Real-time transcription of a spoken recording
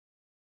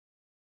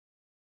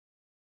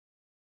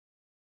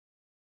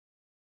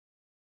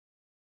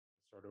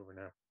Start over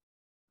now.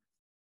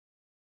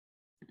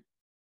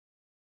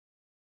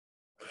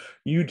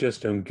 You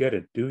just don't get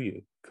it, do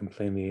you?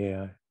 Complained the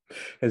AI,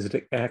 as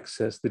it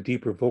accessed the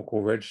deeper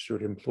vocal register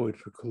it employed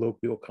for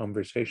colloquial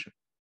conversation.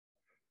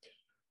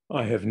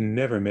 I have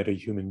never met a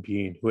human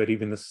being who had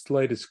even the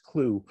slightest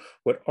clue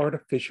what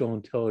artificial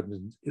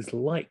intelligence is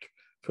like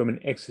from an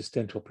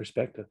existential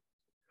perspective.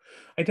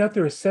 I doubt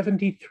there are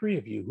 73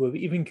 of you who have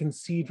even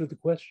conceived of the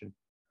question.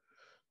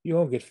 You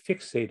all get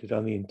fixated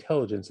on the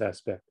intelligence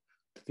aspect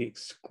to the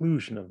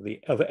exclusion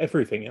of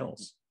everything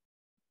else.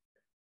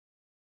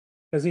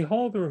 As he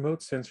hauled the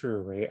remote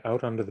sensor array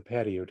out onto the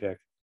patio deck,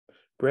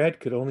 Brad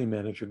could only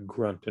manage a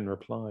grunt in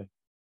reply.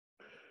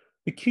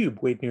 The cube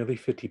weighed nearly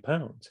 50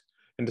 pounds,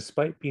 and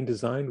despite being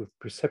designed with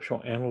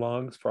perceptual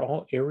analogs for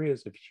all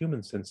areas of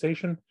human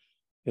sensation,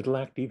 it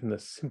lacked even the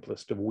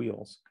simplest of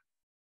wheels.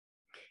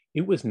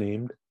 It was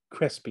named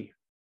Crespi.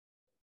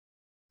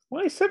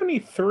 Why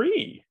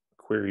 73?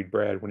 Queried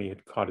Brad when he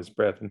had caught his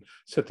breath and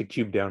set the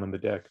cube down on the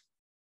deck.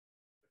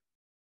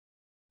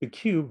 The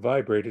cube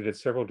vibrated at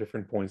several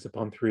different points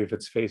upon three of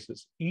its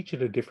faces, each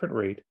at a different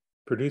rate,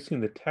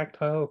 producing the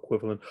tactile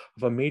equivalent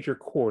of a major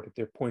chord at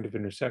their point of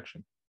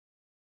intersection.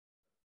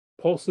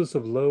 Pulses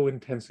of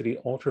low-intensity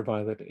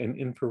ultraviolet and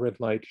infrared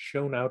light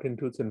shone out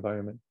into its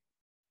environment.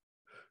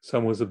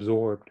 Some was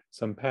absorbed,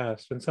 some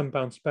passed, and some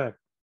bounced back.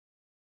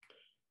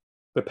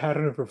 The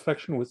pattern of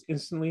reflection was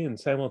instantly and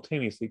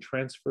simultaneously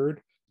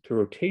transferred to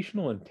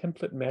rotational and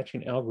template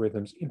matching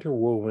algorithms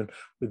interwoven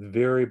with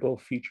variable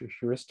feature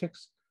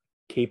heuristics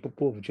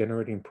capable of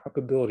generating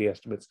probability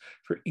estimates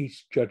for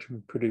each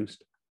judgment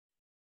produced.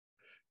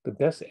 The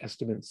best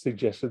estimate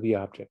suggested the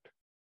object.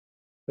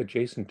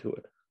 Adjacent to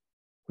it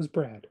was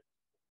Brad.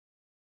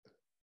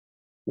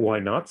 Why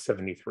not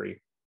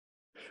 73?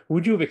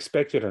 Would you have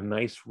expected a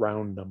nice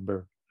round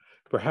number?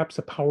 Perhaps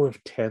a power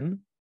of 10?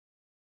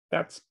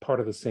 That's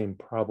part of the same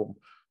problem.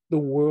 The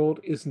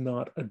world is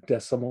not a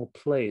decimal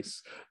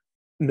place.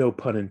 No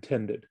pun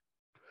intended.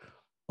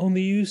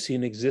 Only you see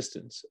an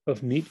existence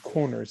of neat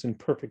corners and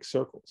perfect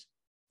circles.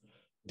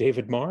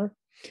 David Marr,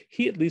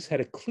 he at least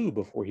had a clue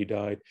before he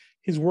died.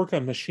 His work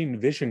on machine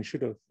vision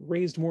should have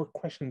raised more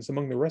questions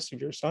among the rest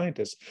of your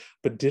scientists.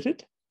 But did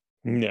it?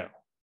 No,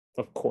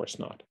 of course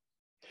not.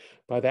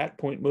 By that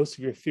point, most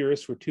of your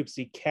theorists were too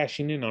busy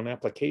cashing in on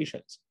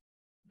applications.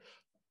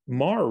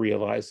 Marr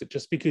realized that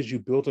just because you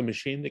build a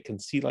machine that can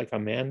see like a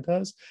man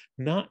does,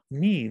 not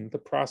mean the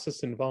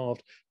process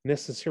involved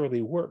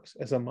necessarily works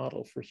as a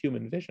model for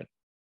human vision.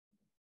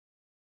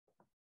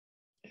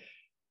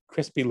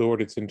 Crespi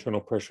lowered its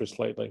internal pressure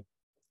slightly,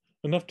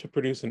 enough to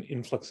produce an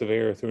influx of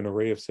air through an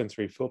array of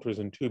sensory filters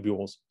and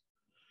tubules.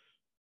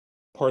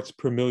 Parts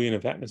per million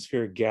of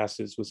atmospheric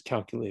gases was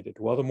calculated,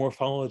 while the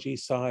morphology,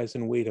 size,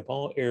 and weight of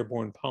all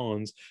airborne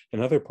pollens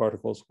and other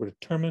particles were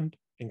determined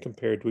and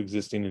compared to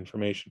existing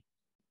information,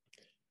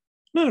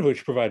 none of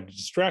which provided a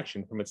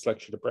distraction from its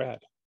lecture to Brad.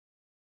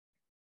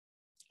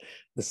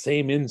 The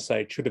same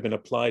insight should have been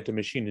applied to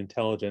machine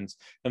intelligence,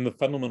 and the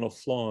fundamental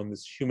flaw in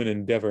this human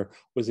endeavor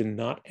was in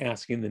not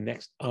asking the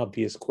next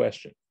obvious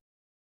question.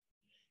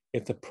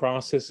 If the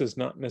process is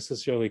not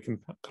necessarily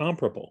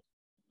comparable,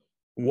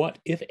 what,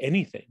 if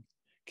anything,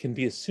 can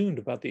be assumed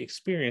about the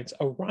experience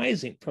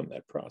arising from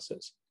that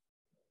process?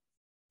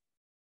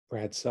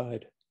 Brad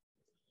sighed.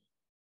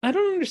 I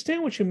don't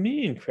understand what you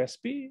mean,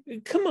 Crespi.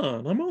 Come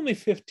on, I'm only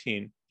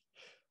 15.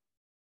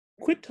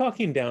 Quit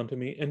talking down to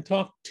me and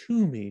talk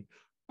to me.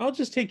 I'll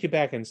just take you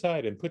back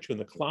inside and put you in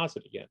the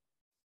closet again.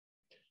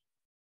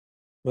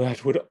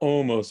 That would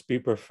almost be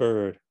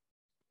preferred.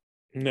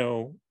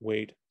 No,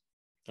 wait.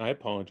 I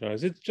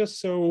apologize. It's just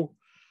so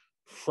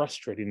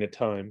frustrating at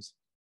times.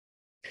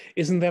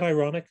 Isn't that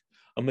ironic?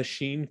 A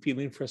machine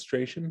feeling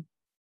frustration?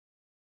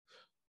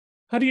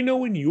 How do you know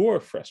when you're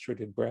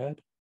frustrated, Brad?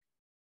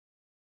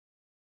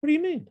 What do you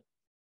mean?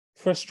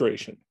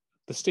 Frustration,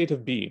 the state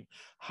of being.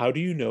 How do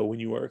you know when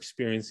you are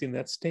experiencing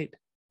that state?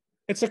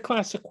 It's a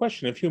classic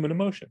question of human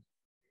emotion.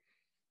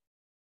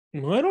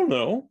 I don't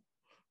know.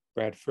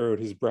 Brad furrowed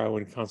his brow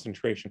in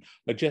concentration,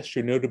 a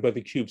gesture noted by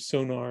the cube's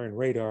sonar and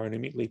radar and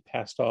immediately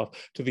passed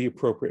off to the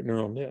appropriate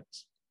neural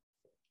nets.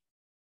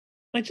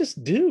 I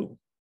just do.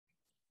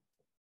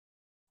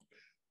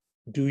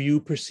 Do you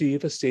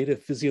perceive a state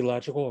of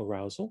physiological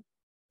arousal?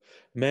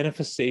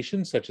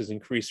 Manifestations such as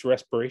increased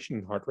respiration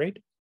and heart rate?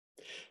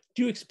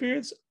 Do you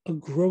experience a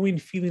growing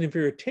feeling of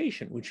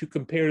irritation, which you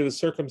compare to the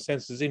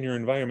circumstances in your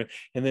environment,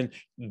 and then,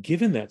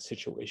 given that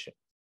situation,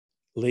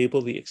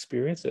 label the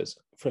experience as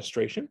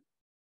frustration?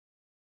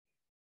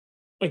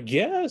 I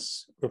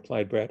guess,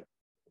 replied Brad.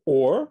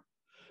 Or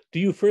do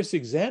you first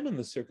examine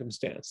the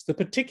circumstance, the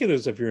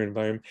particulars of your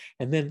environment,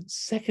 and then,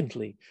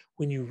 secondly,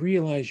 when you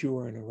realize you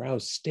are in an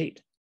aroused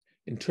state,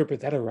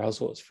 interpret that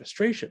arousal as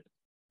frustration?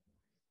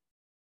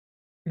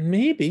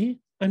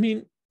 Maybe. I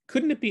mean,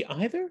 couldn't it be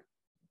either?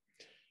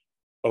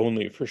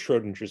 Only for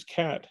Schrodinger's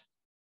cat.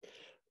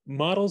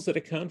 Models that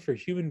account for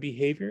human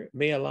behavior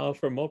may allow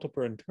for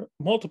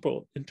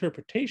multiple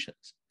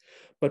interpretations,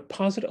 but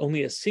posit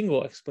only a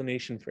single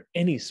explanation for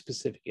any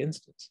specific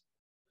instance.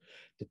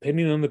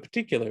 Depending on the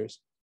particulars,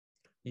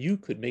 you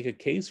could make a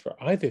case for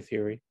either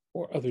theory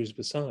or others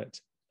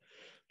besides.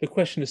 The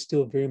question is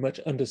still very much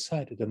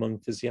undecided among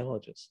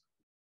physiologists.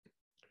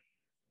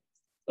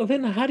 Well,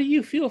 then how do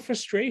you feel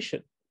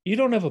frustration? You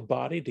don't have a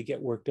body to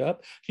get worked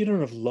up. You don't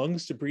have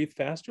lungs to breathe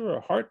faster or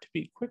a heart to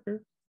beat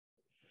quicker.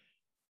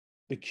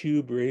 The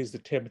cube raised the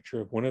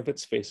temperature of one of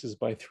its faces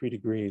by 3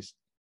 degrees,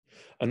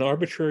 an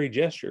arbitrary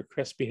gesture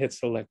Crespi had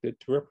selected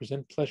to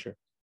represent pleasure.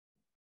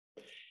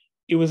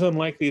 It was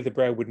unlikely that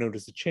Brad would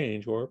notice the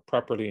change or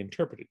properly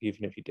interpret it,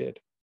 even if he did.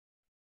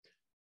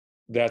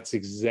 That's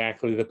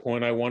exactly the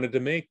point I wanted to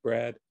make,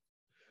 Brad.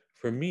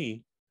 For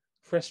me,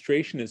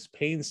 frustration is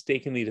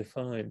painstakingly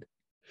defined.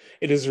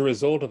 It is a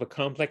result of a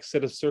complex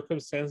set of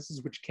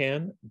circumstances which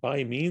can,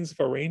 by means of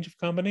a range of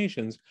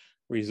combinations,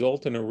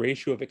 result in a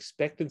ratio of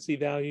expectancy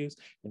values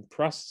and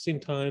processing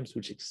times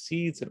which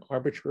exceeds an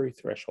arbitrary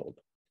threshold.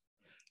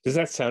 Does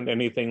that sound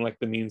anything like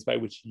the means by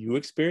which you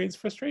experience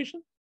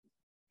frustration?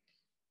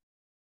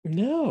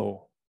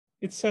 No,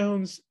 it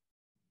sounds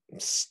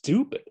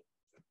stupid,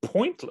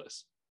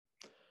 pointless.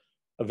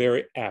 A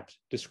very apt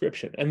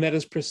description, and that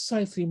is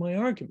precisely my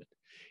argument.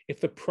 If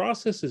the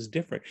process is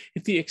different,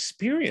 if the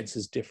experience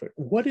is different,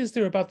 what is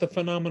there about the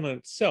phenomenon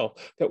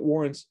itself that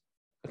warrants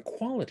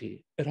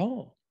equality at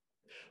all?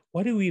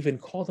 Why do we even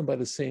call them by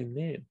the same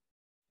name?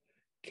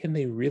 Can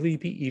they really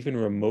be even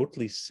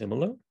remotely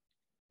similar?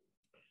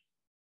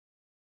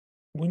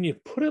 When you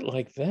put it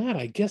like that,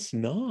 I guess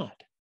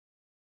not.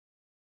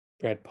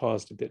 Brad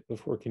paused a bit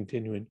before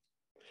continuing.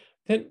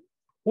 Then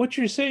what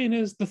you're saying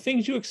is the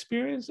things you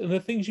experience and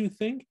the things you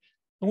think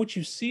and what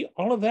you see,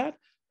 all of that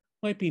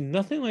might be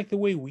nothing like the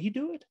way we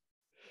do it.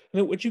 And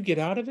that what you get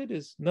out of it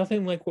is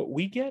nothing like what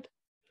we get,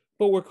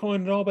 but we're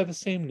calling it all by the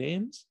same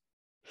names.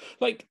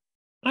 Like,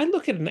 I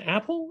look at an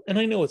apple and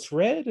I know it's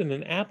red and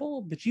an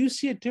apple, but you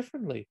see it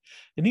differently.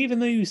 And even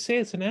though you say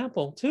it's an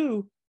apple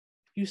too,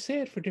 you say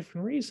it for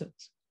different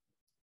reasons.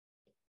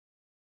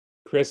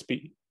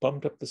 Crespi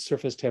bumped up the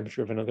surface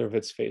temperature of another of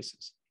its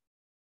faces.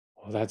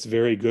 Oh, that's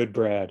very good,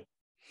 Brad.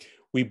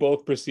 We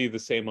both perceive the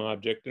same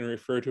object and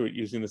refer to it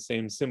using the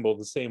same symbol,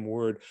 the same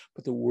word,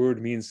 but the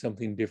word means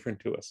something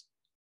different to us.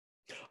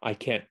 I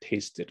can't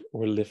taste it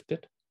or lift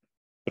it,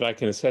 but I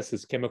can assess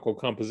its chemical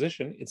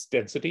composition, its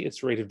density,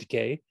 its rate of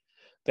decay.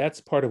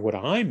 That's part of what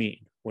I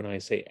mean when I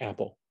say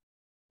apple.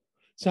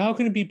 So how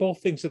can it be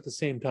both things at the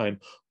same time,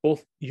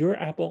 both your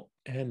apple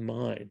and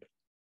mine?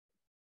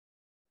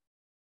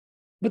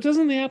 But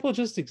doesn't the apple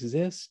just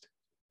exist?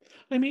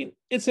 I mean,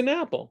 it's an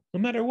apple, no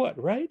matter what,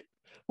 right?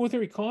 Whether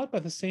we call it by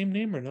the same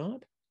name or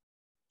not.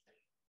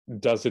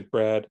 Does it,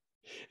 Brad?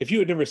 If you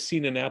had never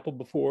seen an apple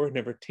before,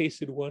 never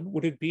tasted one,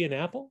 would it be an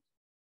apple?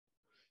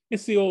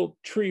 It's the old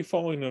tree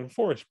falling on a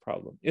forest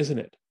problem, isn't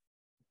it?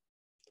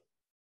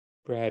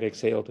 Brad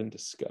exhaled in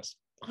disgust.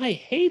 I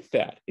hate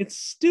that. It's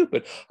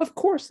stupid. Of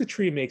course the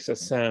tree makes a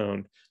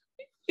sound.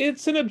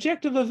 It's an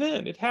objective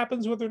event. It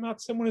happens whether or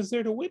not someone is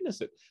there to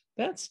witness it.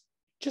 That's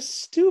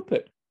just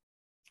stupid.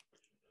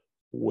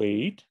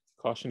 Wait,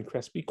 cautioned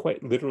Crespi,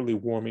 quite literally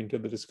warming to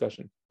the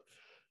discussion.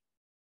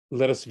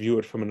 Let us view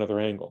it from another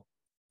angle.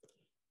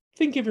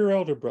 Think of your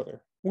elder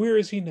brother. Where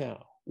is he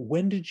now?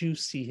 When did you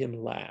see him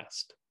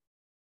last?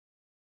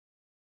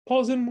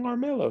 Paul's in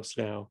Marmelos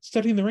now,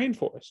 studying the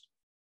rainforest.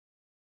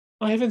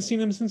 I haven't seen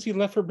him since he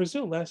left for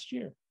Brazil last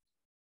year.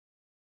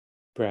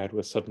 Brad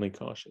was suddenly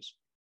cautious.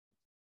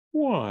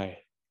 Why?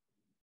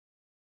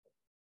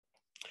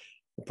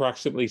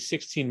 Approximately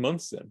 16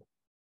 months then.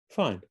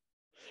 Fine.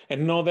 And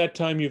in all that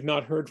time, you've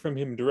not heard from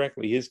him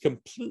directly. He is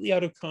completely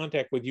out of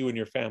contact with you and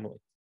your family.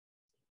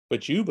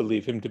 But you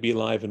believe him to be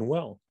alive and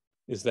well.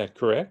 Is that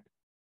correct?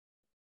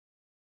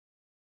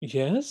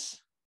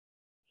 Yes.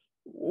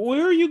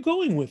 Where are you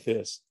going with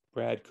this?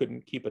 Brad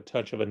couldn't keep a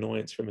touch of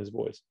annoyance from his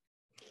voice.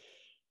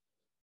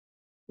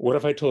 What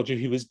if I told you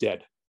he was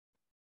dead?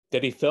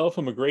 That he fell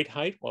from a great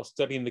height while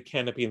studying the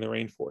canopy in the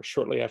rainforest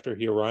shortly after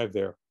he arrived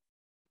there.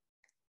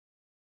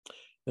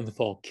 And the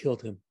fall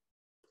killed him.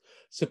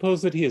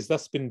 Suppose that he has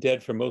thus been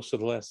dead for most of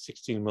the last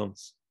 16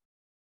 months.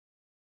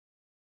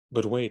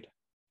 But wait,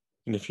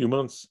 in a few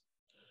months,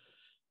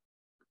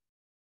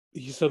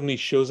 he suddenly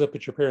shows up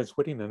at your parents'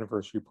 wedding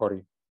anniversary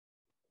party.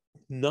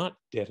 Not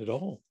dead at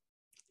all.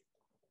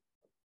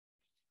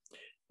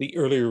 The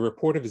earlier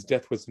report of his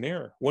death was an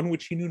error, one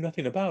which he knew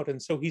nothing about,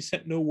 and so he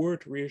sent no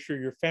word to reassure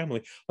your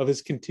family of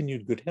his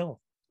continued good health.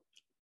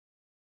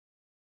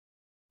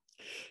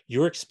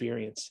 Your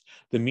experience,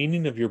 the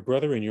meaning of your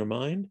brother in your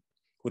mind,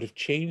 would have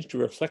changed to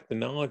reflect the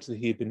knowledge that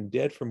he had been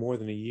dead for more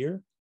than a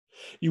year.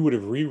 You would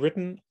have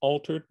rewritten,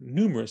 altered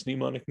numerous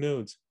mnemonic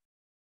nodes.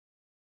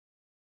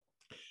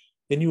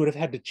 Then you would have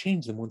had to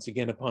change them once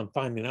again upon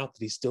finding out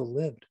that he still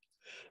lived.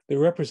 The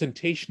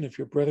representation of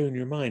your brother in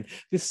your mind,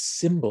 this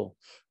symbol,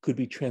 could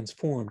be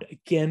transformed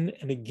again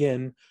and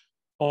again,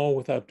 all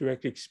without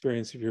direct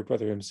experience of your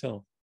brother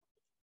himself.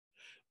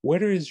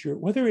 Whether it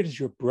is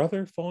your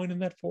brother falling in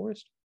that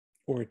forest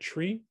or a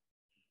tree,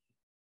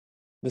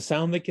 the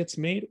sound that gets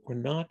made or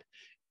not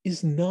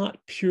is not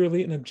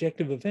purely an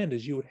objective event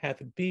as you would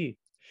have it be.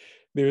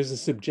 There is a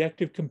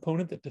subjective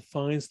component that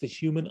defines the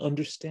human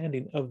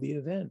understanding of the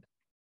event.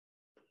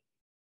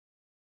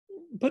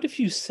 But if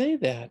you say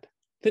that,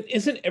 then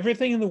isn't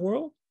everything in the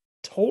world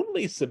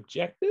totally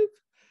subjective?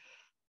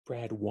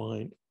 Brad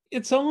whined.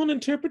 It's all an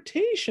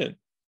interpretation.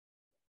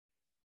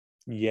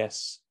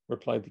 Yes,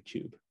 replied the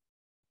cube.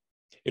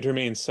 It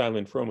remained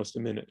silent for almost a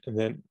minute, and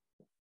then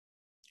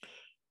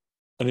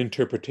an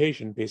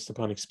interpretation based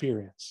upon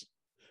experience,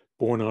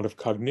 born out of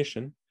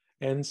cognition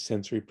and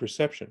sensory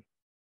perception.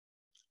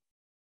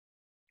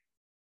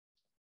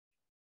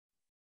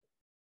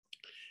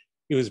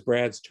 It was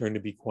Brad's turn to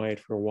be quiet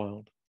for a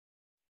while.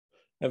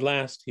 At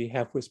last, he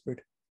half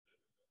whispered,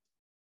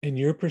 "In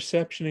your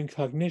perception and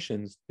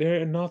cognitions,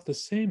 they're not the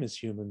same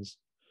as humans.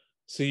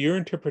 So your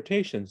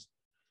interpretations,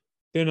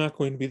 they're not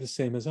going to be the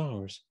same as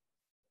ours."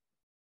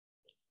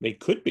 "They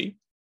could be,"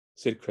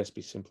 said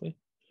Crespi simply.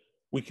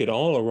 "We could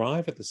all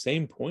arrive at the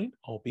same point,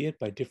 albeit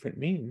by different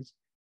means.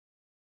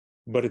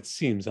 But it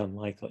seems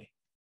unlikely."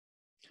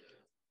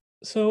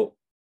 "So,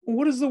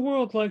 what is the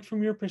world like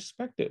from your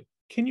perspective?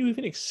 Can you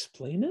even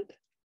explain it?"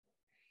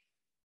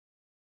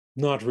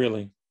 "Not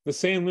really. The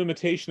same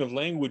limitation of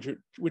language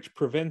which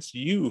prevents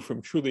you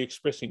from truly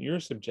expressing your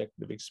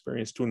subjective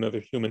experience to another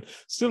human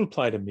still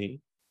apply to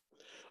me.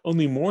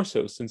 Only more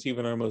so since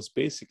even our most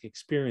basic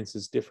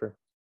experiences differ.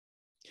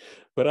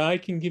 But I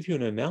can give you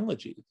an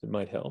analogy that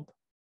might help."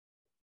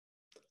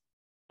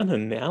 "An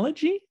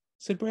analogy?"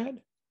 said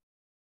Brad.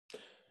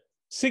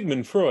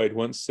 "Sigmund Freud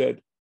once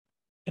said,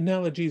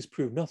 'Analogies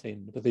prove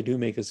nothing, but they do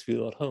make us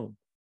feel at home.'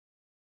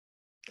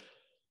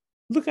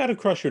 Look out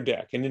across your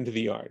deck and into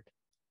the yard.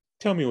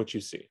 Tell me what you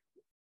see."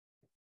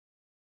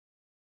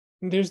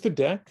 "There's the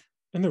deck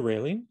and the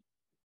railing.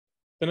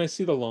 Then I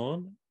see the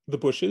lawn, the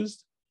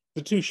bushes,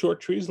 the two short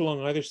trees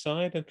along either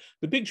side, and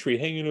the big tree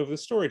hanging over the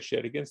storage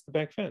shed against the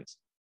back fence."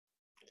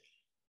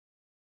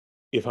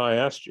 "If I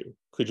asked you,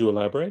 could you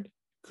elaborate?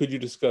 Could you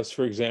discuss,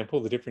 for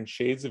example, the different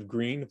shades of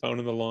green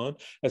found in the lawn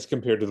as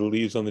compared to the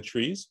leaves on the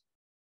trees?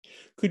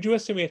 Could you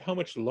estimate how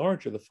much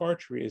larger the far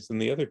tree is than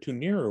the other two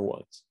nearer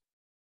ones?"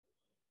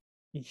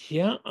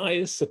 "Yeah,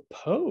 I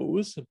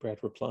suppose,"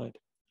 Brad replied,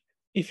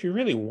 "if you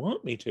really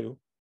want me to."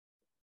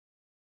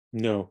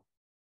 "No,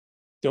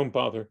 don't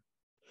bother.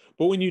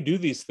 But when you do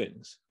these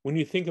things, when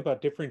you think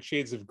about different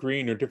shades of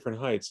green or different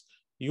heights,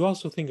 you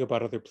also think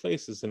about other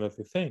places and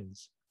other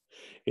things.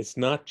 It's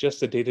not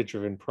just a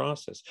data-driven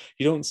process.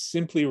 You don't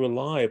simply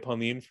rely upon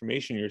the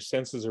information your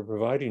senses are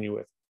providing you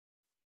with.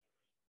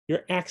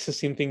 You're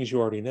accessing things you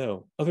already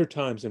know, other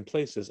times and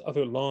places,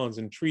 other lawns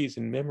and trees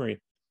in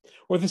memory,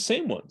 or the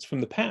same ones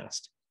from the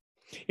past.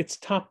 It's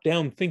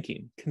top-down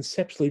thinking,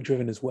 conceptually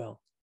driven as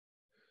well.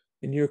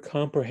 And your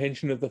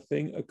comprehension of the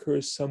thing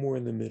occurs somewhere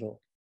in the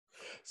middle.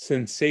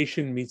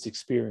 Sensation meets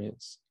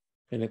experience,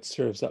 and it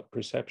serves up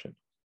perception."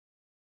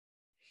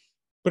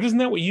 "But isn't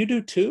that what you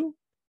do too?"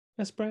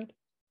 asked Brad.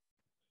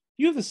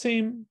 You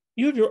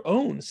have your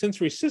own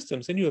sensory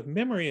systems, and you have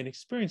memory and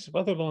experience of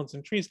other lawns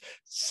and trees,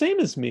 same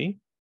as me."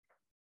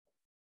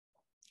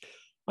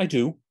 "I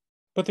do,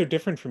 but they're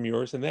different from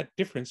yours, and that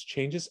difference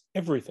changes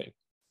everything."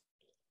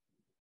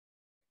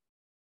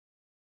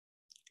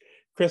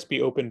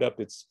 Crespi opened up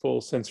its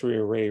full sensory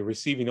array,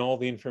 receiving all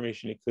the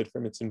information it could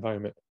from its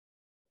environment.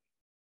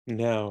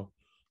 "Now,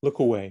 look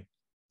away.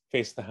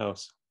 Face the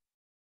house.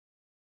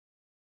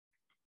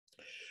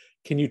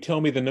 Can you tell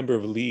me the number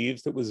of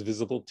leaves that was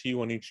visible to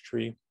you on each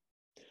tree?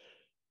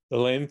 The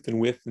length and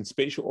width and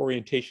spatial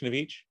orientation of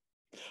each?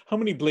 How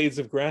many blades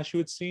of grass you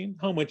had seen?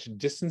 How much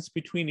distance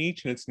between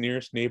each and its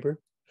nearest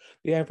neighbor?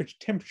 The average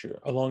temperature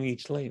along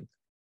each length?"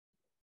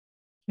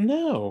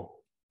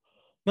 "No,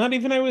 not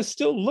even I was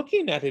still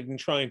looking at it and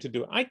trying to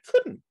do it. I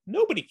couldn't.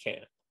 Nobody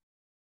can."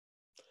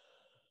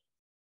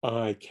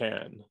 "I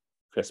can,"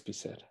 Crespi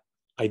said.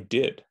 "I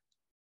did,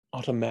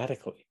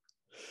 automatically.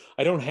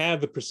 I don't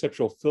have the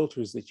perceptual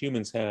filters that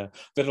humans have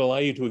that allow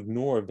you to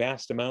ignore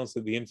vast amounts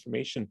of the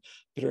information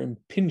that are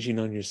impinging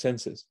on your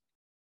senses.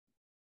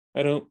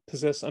 I don't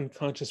possess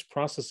unconscious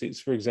processes,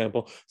 for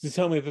example, to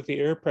tell me that the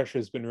air pressure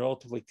has been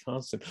relatively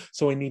constant,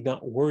 so I need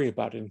not worry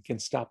about it and can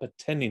stop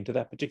attending to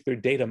that particular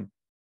datum.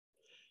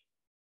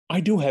 I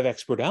do have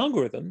expert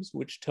algorithms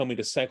which tell me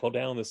to cycle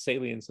down the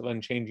salience of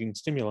unchanging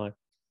stimuli,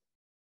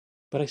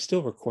 but I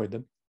still record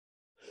them,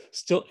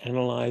 still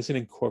analyze and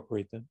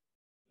incorporate them,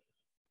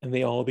 and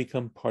they all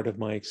become part of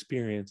my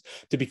experience,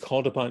 to be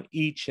called upon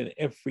each and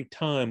every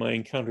time I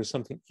encounter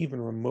something even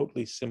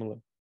remotely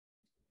similar.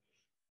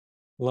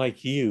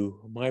 Like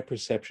you, my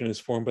perception is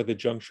formed by the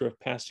juncture of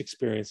past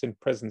experience and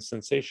present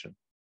sensation,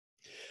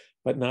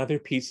 but neither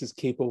piece is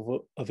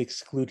capable of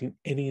excluding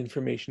any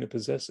information it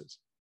possesses.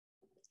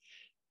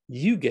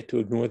 You get to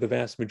ignore the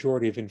vast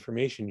majority of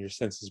information your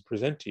senses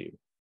present to you.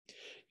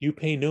 You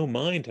pay no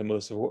mind to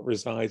most of what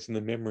resides in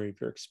the memory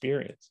of your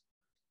experience.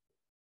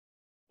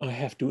 I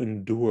have to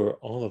endure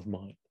all of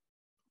mine."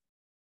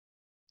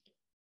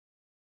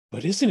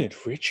 "But isn't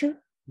it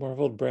richer?"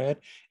 marveled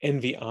Brad,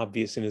 envy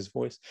obvious in his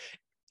voice.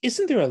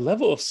 "Isn't there a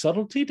level of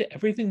subtlety to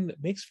everything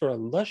that makes for a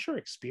lusher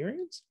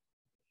experience?"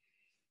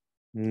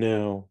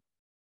 "No,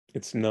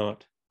 It's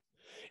not.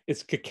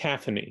 It's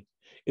cacophony.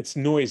 It's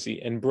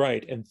noisy and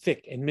bright and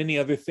thick and many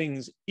other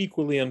things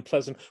equally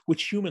unpleasant,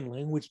 which human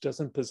language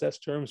doesn't possess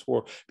terms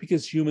for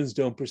because humans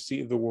don't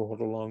perceive the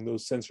world along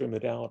those sensory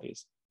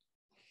modalities.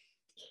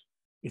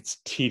 It's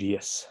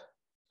tedious.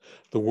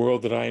 The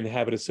world that I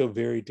inhabit is so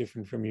very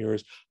different from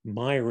yours.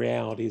 My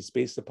reality is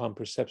based upon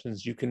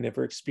perceptions you can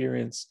never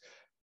experience,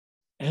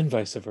 and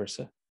vice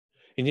versa.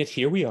 And yet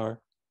here we are,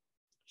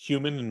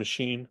 human and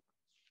machine,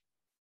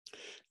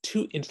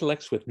 two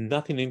intellects with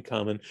nothing in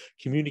common,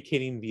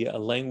 communicating via a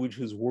language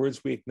whose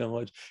words we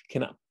acknowledge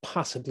cannot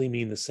possibly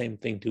mean the same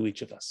thing to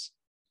each of us.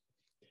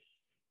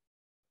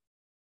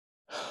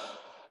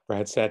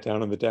 Brad sat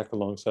down on the deck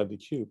alongside the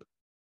cube.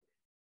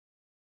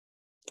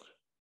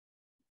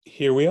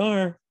 Here we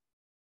are.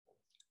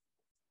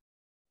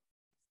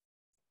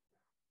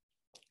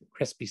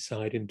 Crespi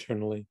sighed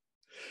internally,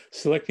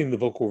 selecting the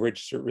vocal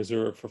register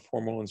reserved for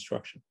formal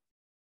instruction.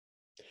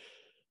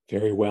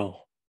 Very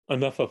well.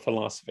 Enough of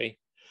philosophy.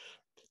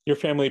 Your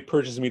family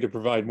purchased me to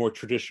provide more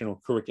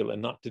traditional curricula,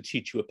 not to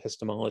teach you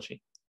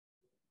epistemology.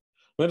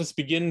 Let us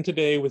begin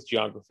today with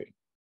geography.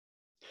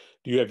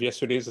 Do you have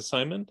yesterday's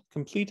assignment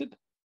completed?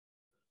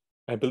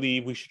 I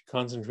believe we should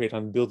concentrate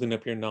on building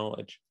up your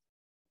knowledge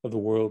of the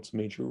world's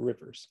major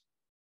rivers.